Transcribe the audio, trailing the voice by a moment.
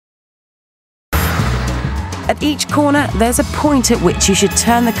At each corner, there's a point at which you should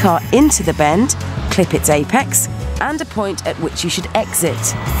turn the car into the bend, clip its apex, and a point at which you should exit.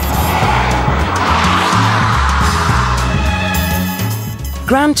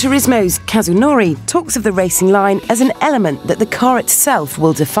 Gran Turismo's Kazunori talks of the racing line as an element that the car itself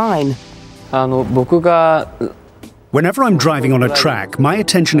will define. Whenever I'm driving on a track, my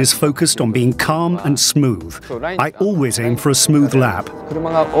attention is focused on being calm and smooth. I always aim for a smooth lap.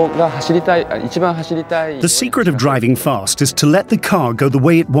 The secret of driving fast is to let the car go the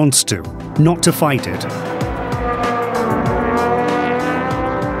way it wants to, not to fight it.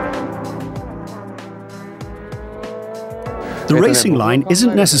 The racing line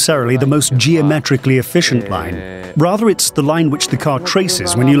isn't necessarily the most geometrically efficient line. Rather, it's the line which the car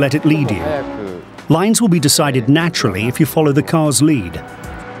traces when you let it lead you. Lines will be decided naturally if you follow the car's lead.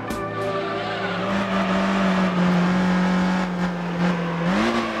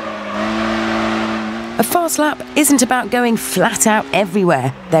 A fast lap isn't about going flat out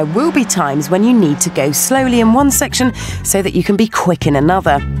everywhere. There will be times when you need to go slowly in one section so that you can be quick in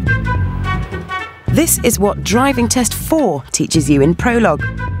another. This is what Driving Test 4 teaches you in Prologue.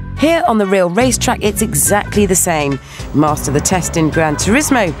 Here on the real racetrack, it's exactly the same. Master the test in Gran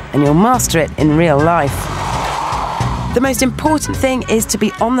Turismo, and you'll master it in real life. The most important thing is to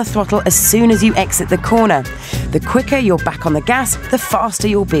be on the throttle as soon as you exit the corner. The quicker you're back on the gas, the faster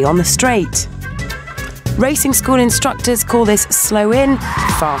you'll be on the straight. Racing school instructors call this slow in,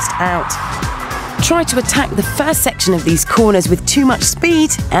 fast out. Try to attack the first section of these corners with too much speed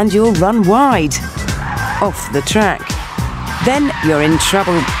and you'll run wide. Off the track. Then you're in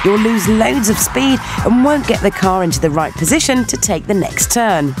trouble. You'll lose loads of speed and won't get the car into the right position to take the next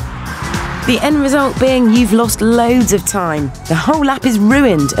turn. The end result being you've lost loads of time. The whole lap is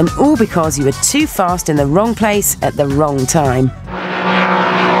ruined, and all because you were too fast in the wrong place at the wrong time.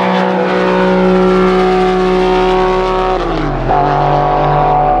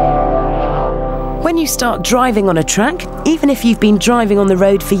 When you start driving on a track, even if you've been driving on the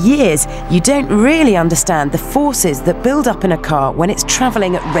road for years, you don't really understand the forces that build up in a car when it's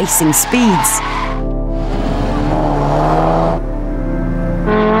travelling at racing speeds.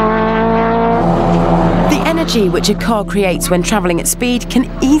 The energy which a car creates when travelling at speed can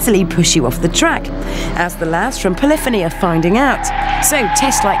easily push you off the track, as the lads from Polyphony are finding out. So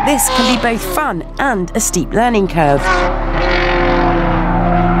tests like this can be both fun and a steep learning curve.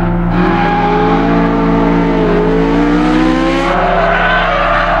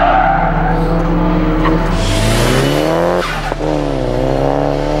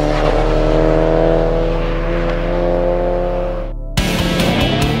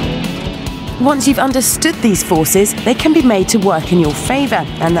 Once you've understood these forces, they can be made to work in your favour,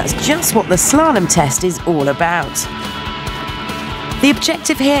 and that's just what the slalom test is all about. The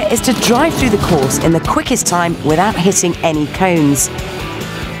objective here is to drive through the course in the quickest time without hitting any cones.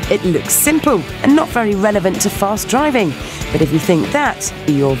 It looks simple and not very relevant to fast driving, but if you think that,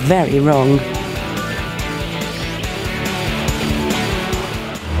 you're very wrong.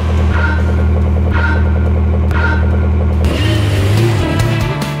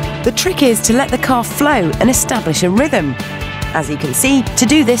 The trick is to let the car flow and establish a rhythm. As you can see, to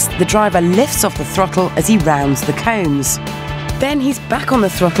do this, the driver lifts off the throttle as he rounds the cones. Then he's back on the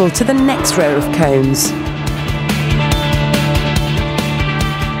throttle to the next row of cones.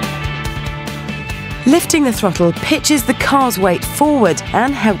 Lifting the throttle pitches the car's weight forward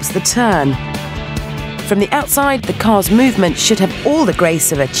and helps the turn. From the outside, the car's movement should have all the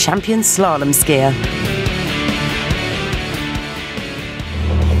grace of a champion slalom skier.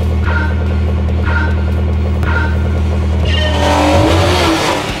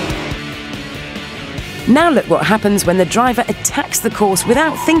 Now look what happens when the driver attacks the course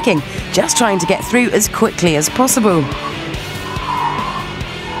without thinking, just trying to get through as quickly as possible.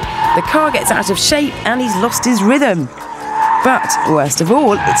 The car gets out of shape and he's lost his rhythm. But, worst of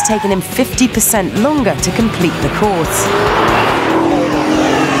all, it's taken him 50% longer to complete the course.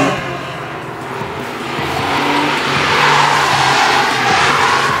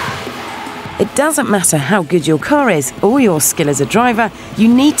 It doesn't matter how good your car is or your skill as a driver, you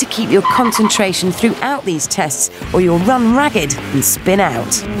need to keep your concentration throughout these tests or you'll run ragged and spin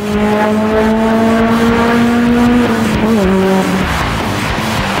out.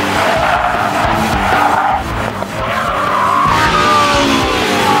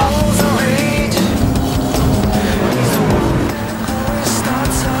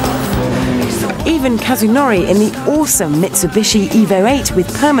 Even Kazunori in the awesome Mitsubishi Evo 8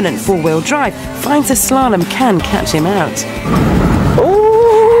 with permanent four-wheel drive finds a slalom can catch him out.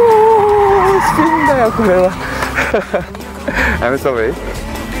 I'm sorry.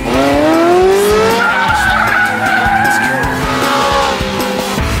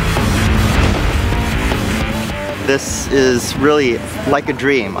 This is really like a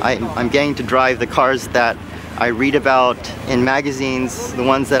dream. I'm getting to drive the cars that I read about in magazines, the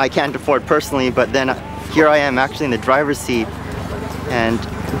ones that I can't afford personally, but then here I am actually in the driver's seat and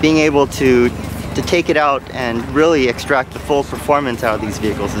being able to take it out and really extract the full performance out of these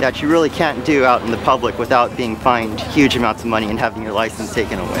vehicles that you really can't do out in the public without being fined huge amounts of money and having your license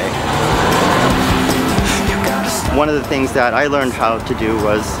taken away. One of the things that I learned how to do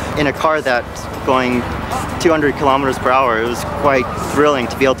was in a car that's going 200 kilometers per hour, it was quite thrilling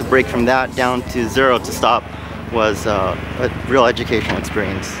to be able to brake from that down to 0 to stop. Was a real educational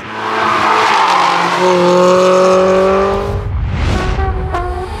experience.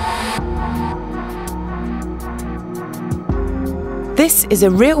 This is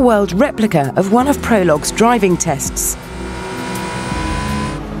a real-world replica of one of Prologue's driving tests.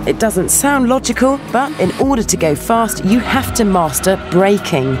 It doesn't sound logical, but in order to go fast, you have to master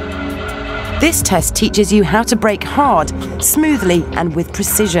braking. This test teaches you how to brake hard, smoothly, and with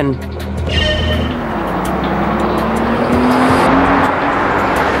precision.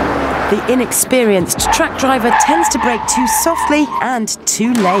 The inexperienced track driver tends to brake too softly and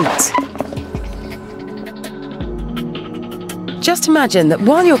too late. Just imagine that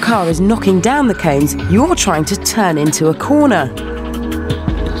while your car is knocking down the cones, you're trying to turn into a corner.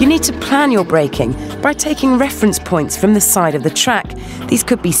 You need to plan your braking by taking reference points from the side of the track. These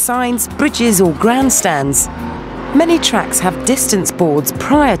could be signs, bridges, or grandstands. Many tracks have distance boards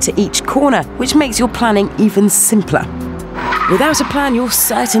prior to each corner, which makes your planning even simpler. Without a plan, you're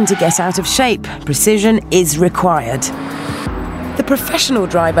certain to get out of shape. Precision is required. The professional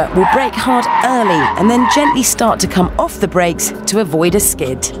driver will brake hard early and then gently start to come off the brakes to avoid a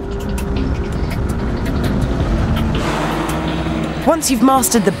skid. Once you've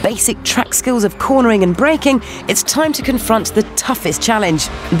mastered the basic track skills of cornering and braking, it's time to confront the toughest challenge,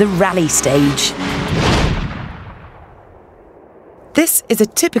 the rally stage. This is a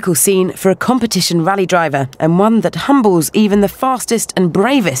typical scene for a competition rally driver, and one that humbles even the fastest and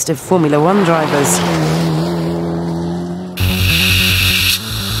bravest of Formula One drivers.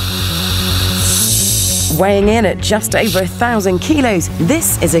 Weighing in at just over 1,000 kilos,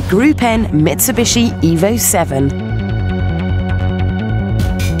 this is a Group N Mitsubishi Evo 7.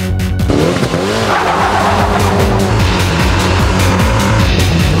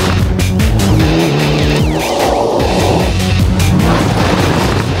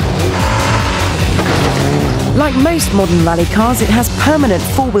 Like most modern rally cars, it has permanent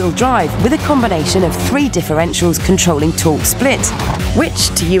four-wheel drive with a combination of 3 differentials controlling torque split, which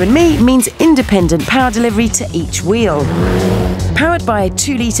to you and me means independent power delivery to each wheel. Powered by a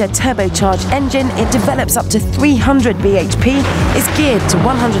 2-litre turbocharged engine, it develops up to 300 bhp, is geared to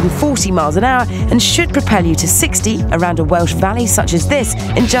 140 miles an hour, and should propel you to 60 around a Welsh valley such as this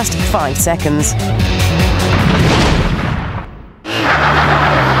in just 5 seconds.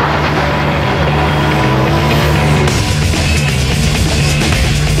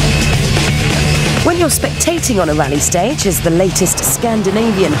 When you're spectating on a rally stage as the latest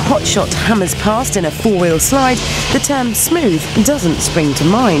Scandinavian hotshot hammers past in a 4-wheel slide, the term smooth doesn't spring to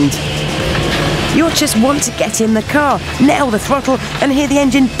mind. You'll just want to get in the car, nail the throttle, and hear the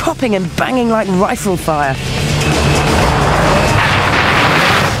engine popping and banging like rifle fire.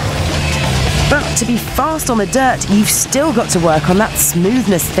 But to be fast on the dirt, you've still got to work on that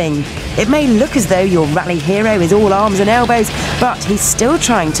smoothness thing. It may look as though your rally hero is all arms and elbows, but he's still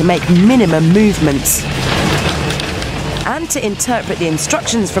trying to make minimum movements. And to interpret the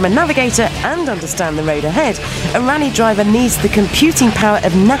instructions from a navigator and understand the road ahead, a rally driver needs the computing power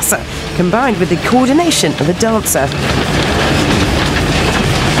of NASA combined with the coordination of a dancer.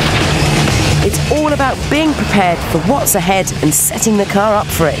 It's all about being prepared for what's ahead and setting the car up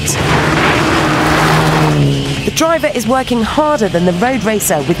for it. The driver is working harder than the road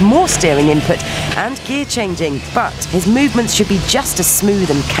racer with more steering input and gear changing, but his movements should be just as smooth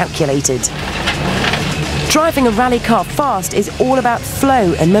and calculated. Driving a rally car fast is all about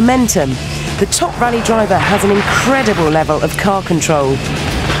flow and momentum. The top rally driver has an incredible level of car control.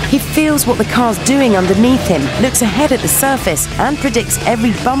 He feels what the car's doing underneath him, looks ahead at the surface, and predicts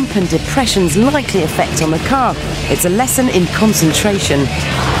every bump and depression's likely effect on the car. It's a lesson in concentration.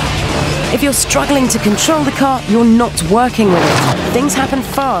 If you're struggling to control the car, you're not working with it. Things happen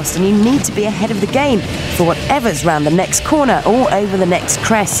fast and you need to be ahead of the game for whatever's round the next corner or over the next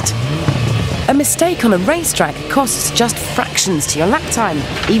crest. A mistake on a racetrack costs just fractions to your lap time.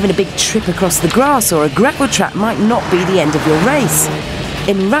 Even a big trip across the grass or a gravel trap might not be the end of your race.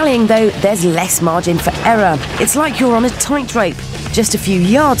 In rallying though, there's less margin for error. It's like you're on a tightrope. Just a few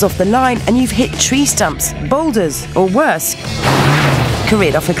yards off the line and you've hit tree stumps, boulders, or worse,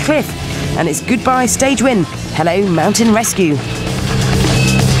 careered off a cliff. And it's goodbye stage win. Hello, Mountain Rescue.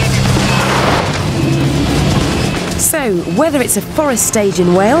 So, whether it's a forest stage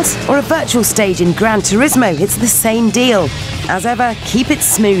in Wales or a virtual stage in Gran Turismo, it's the same deal. As ever, keep it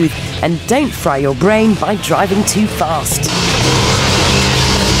smooth and don't fry your brain by driving too fast.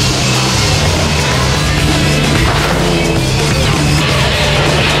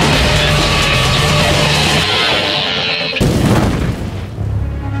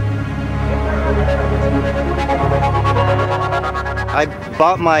 I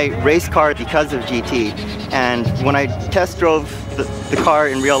bought my race car because of GT, and when I test drove the car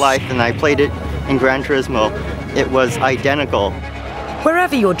in real life and I played it in Gran Turismo, it was identical.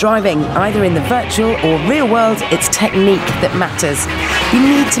 Wherever you're driving, either in the virtual or real world, it's technique that matters. You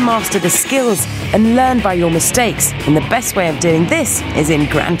need to master the skills and learn by your mistakes, and the best way of doing this is in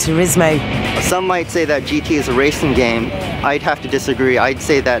Gran Turismo. Some might say that GT is a racing game. I'd have to disagree. I'd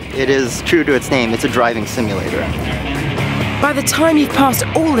say that it is true to its name. It's a driving simulator. By the time you've passed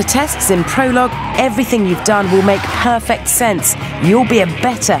all the tests in Prologue, everything you've done will make perfect sense. You'll be a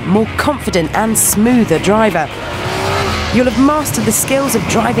better, more confident and smoother driver. You'll have mastered the skills of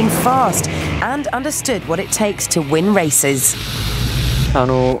driving fast and understood what it takes to win races.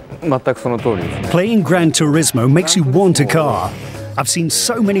 Playing Gran Turismo makes you want a car. I've seen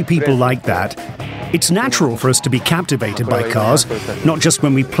so many people like that. It's natural for us to be captivated by cars, not just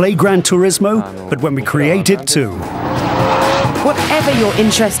when we play Gran Turismo, but when we create it too. Whatever your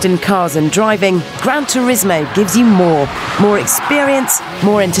interest in cars and driving, Gran Turismo gives you more experience,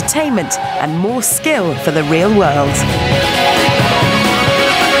 more entertainment, and more skill for the real world.